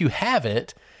 So even if you have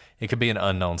it, it could be an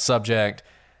unknown subject.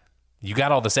 You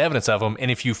got all this evidence of them, and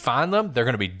if you find them, they're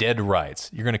going to be dead to rights.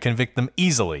 You're going to convict them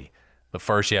easily. But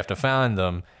first you have to find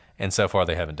them, and so far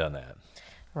they haven't done that.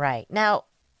 Right. Now,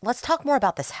 let's talk more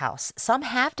about this house. Some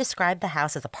have described the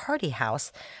house as a party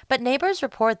house, but neighbors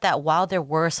report that while there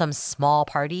were some small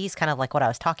parties, kind of like what I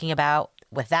was talking about,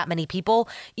 with that many people,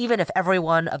 even if every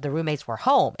one of the roommates were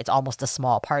home, it's almost a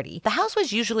small party. The house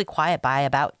was usually quiet by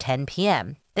about 10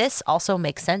 p.m. This also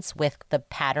makes sense with the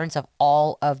patterns of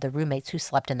all of the roommates who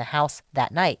slept in the house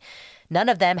that night. None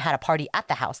of them had a party at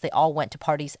the house. They all went to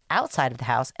parties outside of the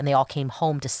house, and they all came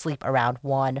home to sleep around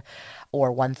 1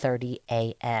 or 1:30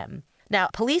 a.m. Now,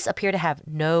 police appear to have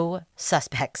no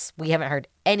suspects. We haven't heard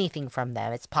anything from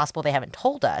them. It's possible they haven't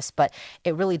told us, but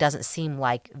it really doesn't seem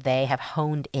like they have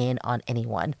honed in on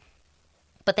anyone.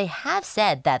 But they have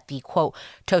said that the, quote,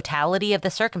 totality of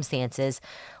the circumstances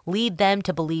lead them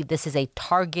to believe this is a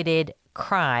targeted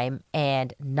crime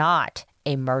and not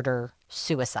a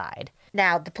murder-suicide.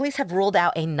 Now, the police have ruled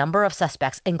out a number of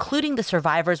suspects, including the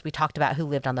survivors we talked about who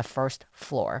lived on the first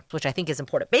floor, which I think is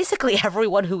important. Basically,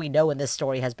 everyone who we know in this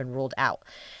story has been ruled out.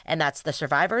 And that's the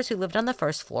survivors who lived on the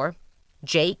first floor,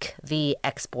 Jake, the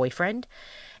ex-boyfriend,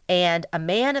 and a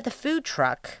man at the food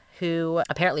truck who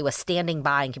apparently was standing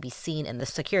by and could be seen in the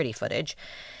security footage,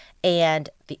 and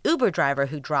the Uber driver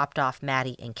who dropped off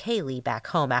Maddie and Kaylee back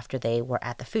home after they were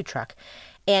at the food truck,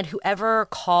 and whoever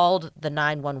called the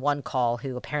 911 call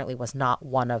who apparently was not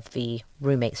one of the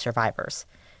roommate survivors.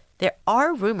 There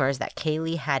are rumors that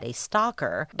Kaylee had a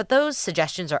stalker, but those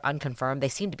suggestions are unconfirmed. They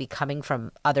seem to be coming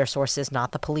from other sources,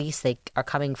 not the police. They are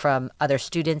coming from other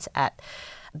students at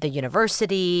the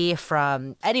university,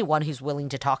 from anyone who's willing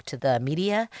to talk to the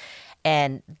media.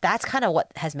 And that's kind of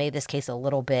what has made this case a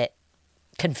little bit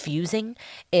confusing,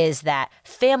 is that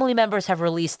family members have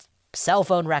released cell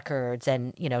phone records,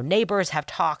 and neighbors have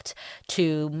talked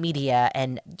to media,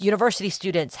 and university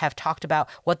students have talked about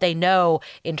what they know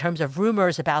in terms of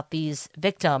rumors about these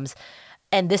victims,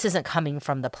 and this isn't coming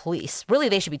from the police. Really,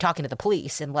 they should be talking to the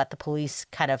police and let the police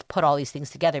kind of put all these things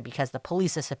together, because the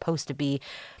police is supposed to be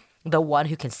the one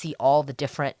who can see all the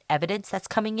different evidence that's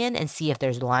coming in and see if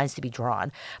there's lines to be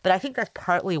drawn. But I think that's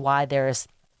partly why there's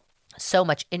so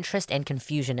much interest and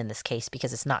confusion in this case,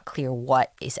 because it's not clear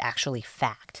what is actually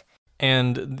fact.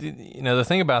 And, the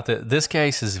thing about this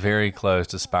case is very close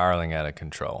to spiraling out of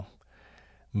control,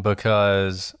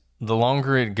 because the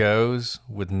longer it goes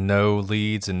with no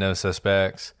leads and no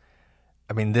suspects,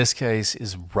 this case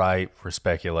is ripe for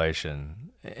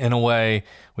speculation. In a way,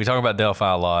 we talk about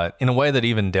Delphi a lot, in a way that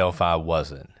even Delphi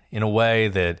wasn't. In a way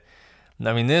that,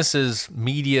 this is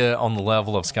media on the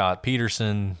level of Scott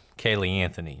Peterson, Kaylee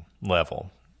Anthony level.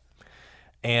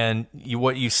 And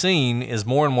what you've seen is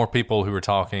more and more people who are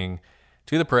talking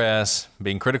to the press,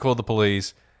 being critical of the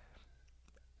police.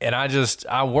 And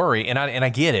I worry, and I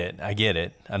get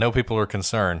it. I know people are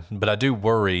concerned, but I do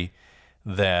worry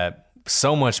that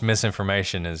so much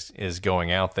misinformation is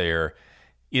going out there.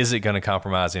 Is it going to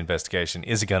compromise the investigation?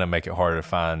 Is it going to make it harder to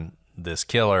find this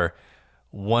killer?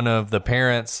 One of the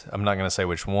parents, I'm not going to say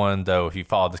which one, though, if you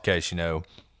followed the case,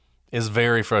 is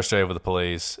very frustrated with the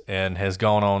police and has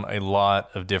gone on a lot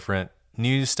of different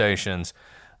news stations,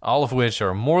 all of which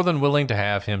are more than willing to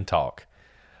have him talk,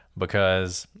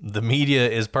 because the media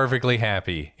is perfectly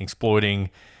happy exploiting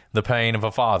the pain of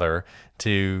a father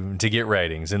to get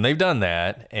ratings. And they've done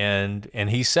that. And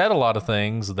he said a lot of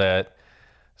things that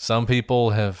some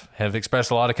people have expressed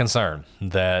a lot of concern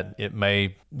that it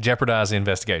may jeopardize the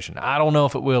investigation. I don't know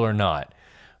if it will or not,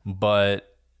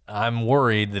 but I'm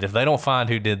worried that if they don't find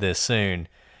who did this soon,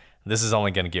 this is only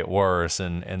going to get worse.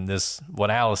 And this, what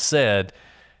Alice said,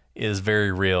 is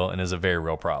very real and is a very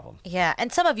real problem. Yeah, and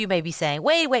some of you may be saying,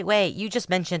 wait, you just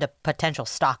mentioned a potential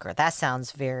stalker. That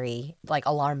sounds very like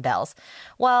alarm bells.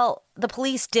 Well, the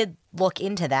police did look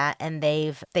into that, and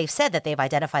they've said that they've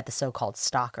identified the so-called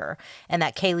stalker, and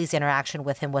that Kaylee's interaction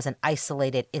with him was an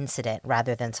isolated incident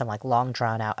rather than some like long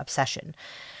drawn-out obsession.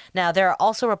 Now, there are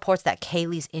also reports that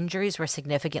Kaylee's injuries were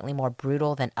significantly more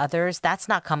brutal than others. That's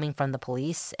not coming from the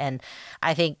police, and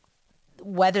I think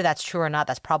whether that's true or not,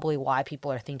 that's probably why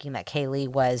people are thinking that Kaylee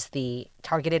was the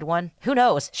targeted one. Who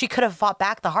knows? She could have fought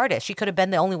back the hardest. She could have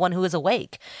been the only one who was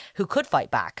awake, who could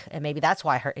fight back. And maybe that's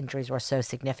why her injuries were so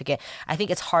significant. I think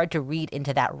it's hard to read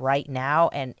into that right now,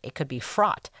 and it could be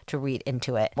fraught to read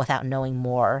into it without knowing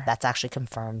more that's actually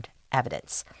confirmed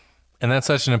evidence. And that's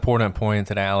such an important point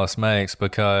that Alice makes,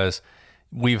 because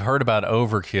we've heard about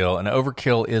overkill, and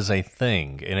overkill is a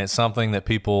thing, and it's something that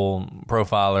people,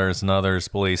 profilers and others,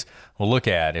 police, will look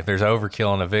at. If there's overkill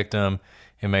on a victim,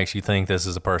 it makes you think this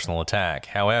is a personal attack.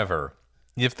 However,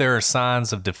 if there are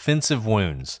signs of defensive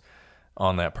wounds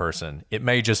on that person, it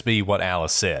may just be what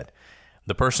Alice said.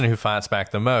 The person who fights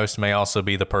back the most may also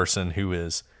be the person who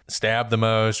is stabbed the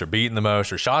most or beaten the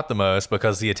most or shot the most,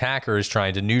 because the attacker is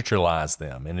trying to neutralize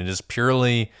them, and it is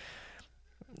purely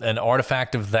an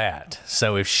artifact of that.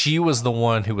 So if she was the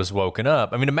one who was woken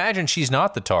up, imagine she's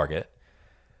not the target.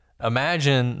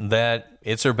 Imagine that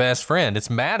it's her best friend. It's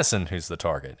Madison who's the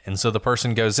target. And so the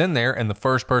person goes in there, and the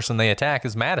first person they attack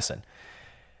is Madison.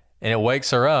 And it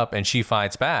wakes her up, and she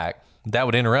fights back. That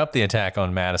would interrupt the attack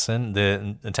on Madison.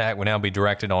 The attack would now be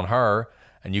directed on her,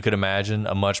 and you could imagine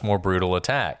a much more brutal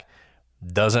attack.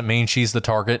 Doesn't mean she's the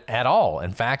target at all.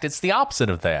 In fact, it's the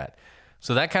opposite of that.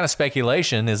 So that kind of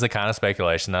speculation is the kind of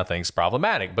speculation I think is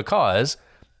problematic, because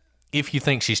if you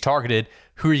think she's targeted,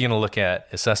 who are you going to look at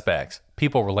as suspects?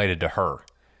 People related to her.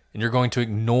 And you're going to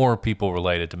ignore people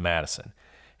related to Madison.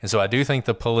 And so I do think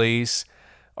the police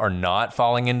are not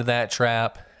falling into that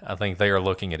trap. I think they are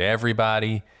looking at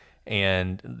everybody,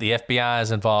 and the FBI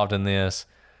is involved in this.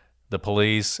 The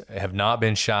police have not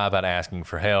been shy about asking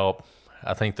for help.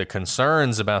 I think the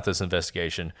concerns about this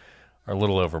investigation are a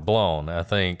little overblown. I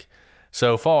think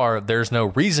so far there's no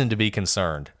reason to be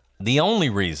concerned. The only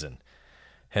reason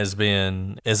has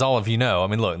been, as all of you know, I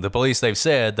mean, look, the police, they've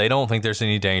said they don't think there's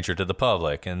any danger to the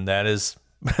public, and that is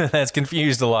that's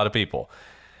confused a lot of people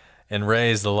and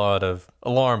raised a lot of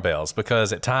alarm bells,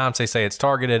 because at times they say it's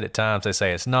targeted, at times they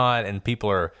say it's not, and people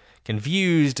are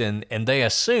confused, and they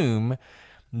assume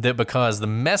that because the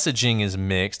messaging is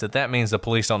mixed, that means the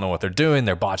police don't know what they're doing,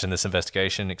 they're botching this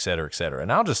investigation, et cetera, et cetera.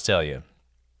 And I'll just tell you,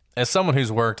 as someone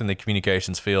who's worked in the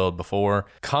communications field before,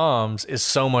 comms is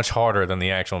so much harder than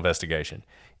the actual investigation.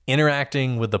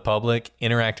 Interacting with the public,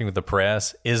 interacting with the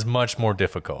press is much more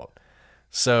difficult.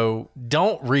 So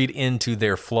don't read into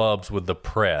their flubs with the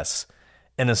press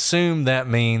and assume that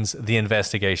means the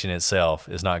investigation itself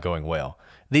is not going well.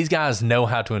 These guys know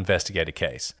how to investigate a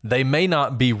case. They may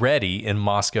not be ready in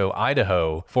Moscow,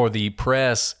 Idaho for the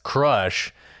press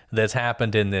crush that's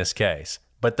happened in this case,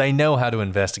 but they know how to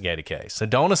investigate a case. So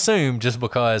don't assume just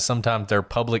because sometimes their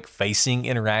public-facing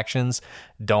interactions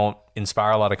don't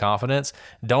inspire a lot of confidence,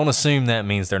 don't assume that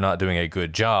means they're not doing a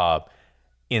good job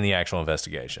in the actual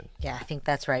investigation. Yeah, I think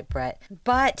that's right, Brett.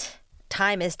 But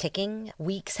time is ticking.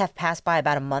 Weeks have passed by,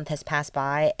 about a month has passed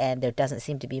by, and there doesn't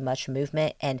seem to be much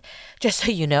movement. And just so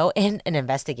you know, in an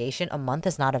investigation, a month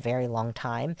is not a very long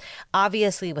time.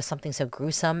 Obviously, with something so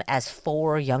gruesome as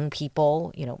 4 young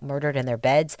people, murdered in their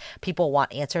beds, people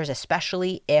want answers,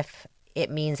 especially if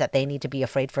it means that they need to be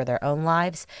afraid for their own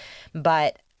lives.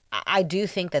 But I do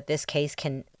think that this case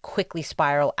can quickly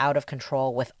spiral out of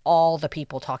control with all the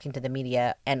people talking to the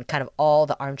media and kind of all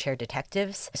the armchair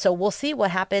detectives. So we'll see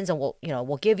what happens, and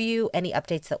we'll give you any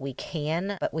updates that we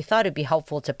can. But we thought it'd be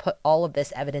helpful to put all of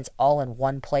this evidence all in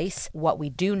one place, what we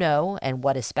do know and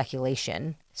what is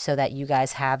speculation, so that you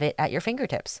guys have it at your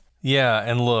fingertips. Yeah,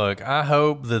 and look, I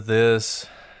hope this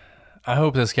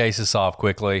case is solved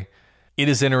quickly. It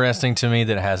is interesting to me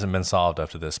that it hasn't been solved up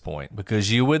to this point,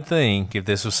 because you would think if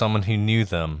this was someone who knew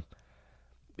them,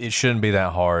 it shouldn't be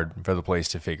that hard for the police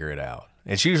to figure it out.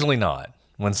 It's usually not.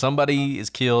 When somebody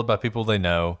is killed by people they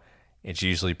know, it's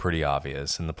usually pretty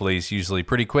obvious, and the police usually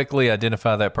pretty quickly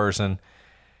identify that person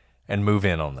and move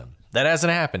in on them. That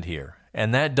hasn't happened here,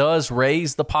 and that does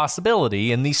raise the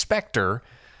possibility and the specter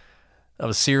of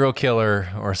a serial killer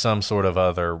or some sort of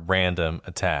other random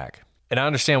attack. And I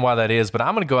understand why that is, but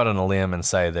I'm going to go out on a limb and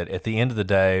say that at the end of the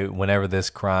day, whenever this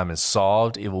crime is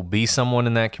solved, it will be someone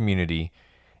in that community,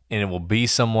 and it will be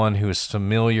someone who is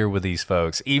familiar with these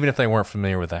folks, even if they weren't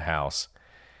familiar with the house.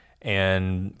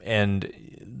 And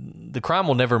the crime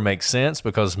will never make sense,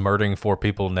 because murdering 4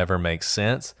 people never makes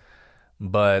sense,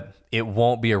 but it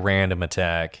won't be a random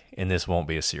attack, and this won't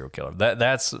be a serial killer.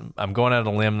 I'm going out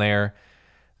on a limb there.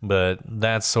 But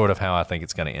that's sort of how I think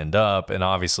it's going to end up. And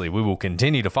obviously, we will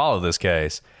continue to follow this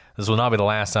case. This will not be the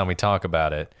last time we talk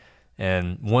about it.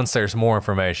 And once there's more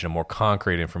information, more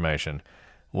concrete information,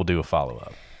 we'll do a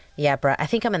follow-up. Yeah, Brett, I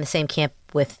think I'm in the same camp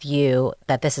with you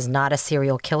that this is not a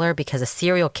serial killer, because a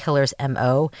serial killer's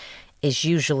MO is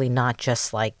usually not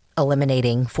just like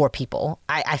eliminating 4 people.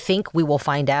 I think we will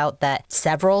find out that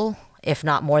several, if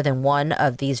not more than one,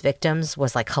 of these victims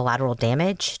was like collateral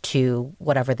damage to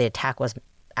whatever the attack was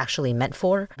actually meant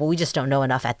for. But we just don't know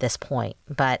enough at this point.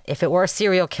 But if it were a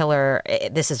serial killer,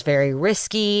 this is very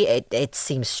risky. It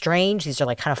seems strange. These are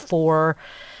like kind of 4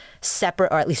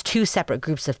 separate, or at least 2 separate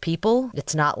groups of people.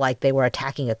 It's not like they were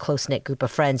attacking a close-knit group of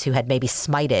friends who had maybe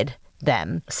smited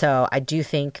them. So I do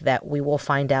think that we will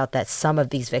find out that some of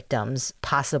these victims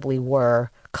possibly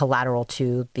were collateral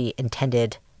to the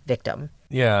intended victim.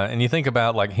 Yeah, and you think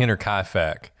about like Henner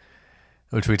Kaifek,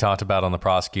 which we talked about on The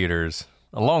Prosecutors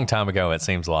a long time ago, it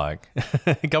seems like.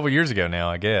 A couple years ago now,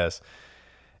 I guess.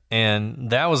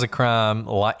 And that was a crime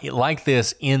like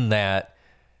this, in that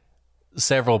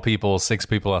several people, 6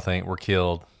 people, I think, were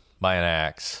killed by an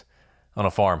axe on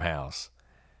a farmhouse.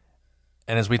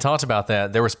 And as we talked about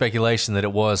that, there was speculation that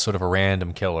it was sort of a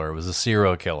random killer. It was a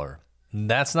serial killer.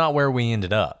 That's not where we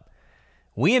ended up.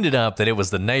 We ended up that it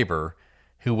was the neighbor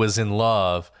who was in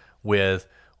love with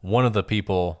one of the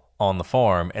people on the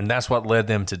farm, and that's what led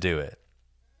them to do it.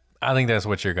 I think that's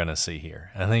what you're going to see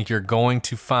here. I think you're going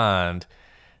to find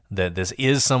that this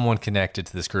is someone connected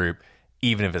to this group,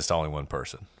 even if it's only one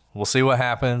person. We'll see what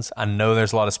happens. I know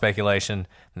there's a lot of speculation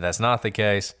that that's not the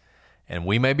case, and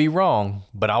we may be wrong,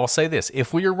 but I will say this.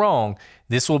 If we are wrong,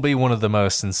 this will be one of the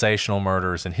most sensational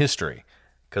murders in history,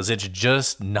 because it's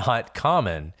just not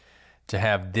common to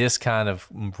have this kind of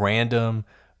random,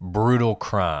 brutal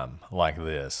crime like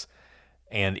this.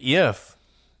 And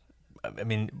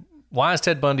why is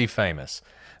Ted Bundy famous?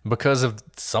 Because of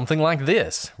something like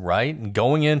this, right?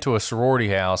 Going into a sorority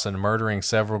house and murdering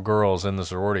several girls in the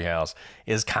sorority house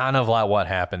is kind of like what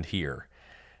happened here.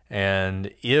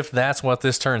 And if that's what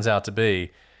this turns out to be,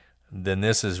 then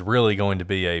this is really going to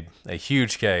be a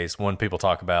huge case, one people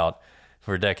talk about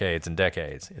for decades and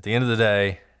decades. At the end of the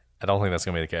day, I don't think that's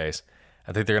going to be the case.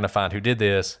 I think they're going to find who did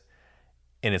this,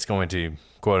 and it's going to,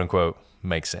 quote unquote,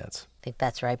 make sense. I think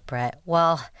that's right, Brett.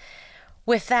 Well,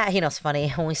 with that, it's funny.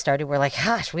 When we started, we're like,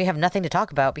 gosh, we have nothing to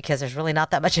talk about because there's really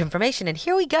not that much information. And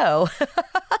here we go,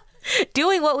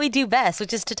 doing what we do best,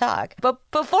 which is to talk. But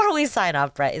before we sign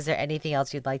off, Brett, is there anything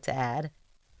else you'd like to add?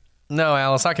 No,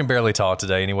 Alice, I can barely talk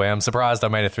today anyway. I'm surprised I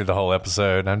made it through the whole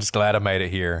episode. I'm just glad I made it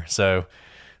here. So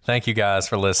thank you guys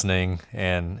for listening,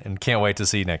 and can't wait to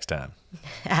see you next time.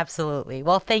 Absolutely.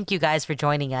 Well, thank you guys for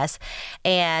joining us.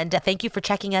 And thank you for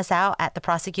checking us out at the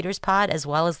Prosecutors Pod, as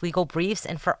well as Legal Briefs,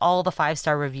 and for all the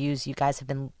 5-star reviews you guys have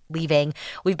been leaving.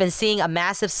 We've been seeing a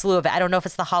massive slew of it. I don't know if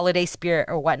it's the holiday spirit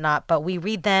or whatnot, but we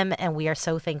read them and we are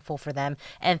so thankful for them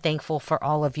and thankful for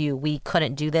all of you. We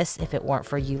couldn't do this if it weren't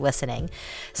for you listening.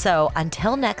 So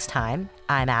until next time,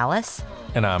 I'm Alice.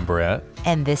 And I'm Brett.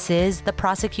 And this is the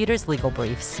Prosecutors Legal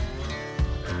Briefs.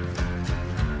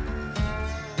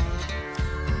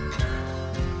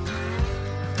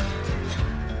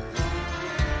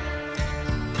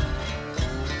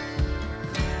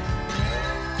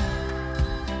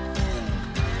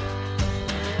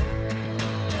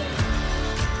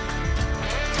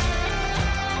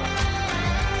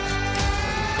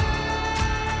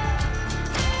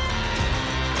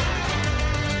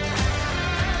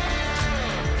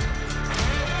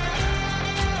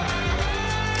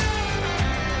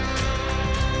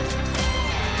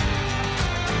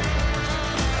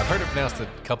 Pronounced a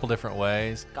couple different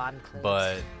ways,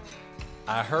 but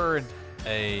I heard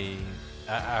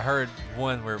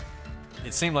one where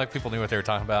it seemed like people knew what they were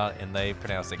talking about, and they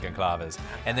pronounced it Goncalves,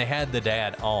 and they had the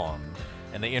dad on,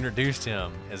 and they introduced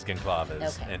him as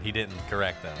Goncalves, and he didn't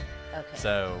correct them. Okay.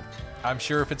 So I'm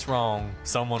sure if it's wrong,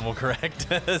 someone will correct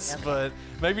us, but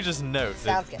maybe just note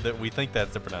that we think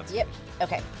that's the pronunciation. Yep.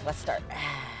 Okay, let's start.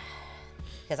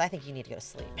 Because I think you need to go to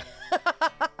sleep.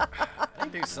 I can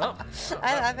do something.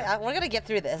 We're going to get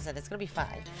through this, and it's going to be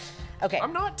fine. Okay.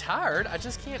 I'm not tired. I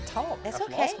just can't talk. It's I've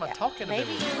okay. lost my talking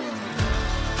maybe ability.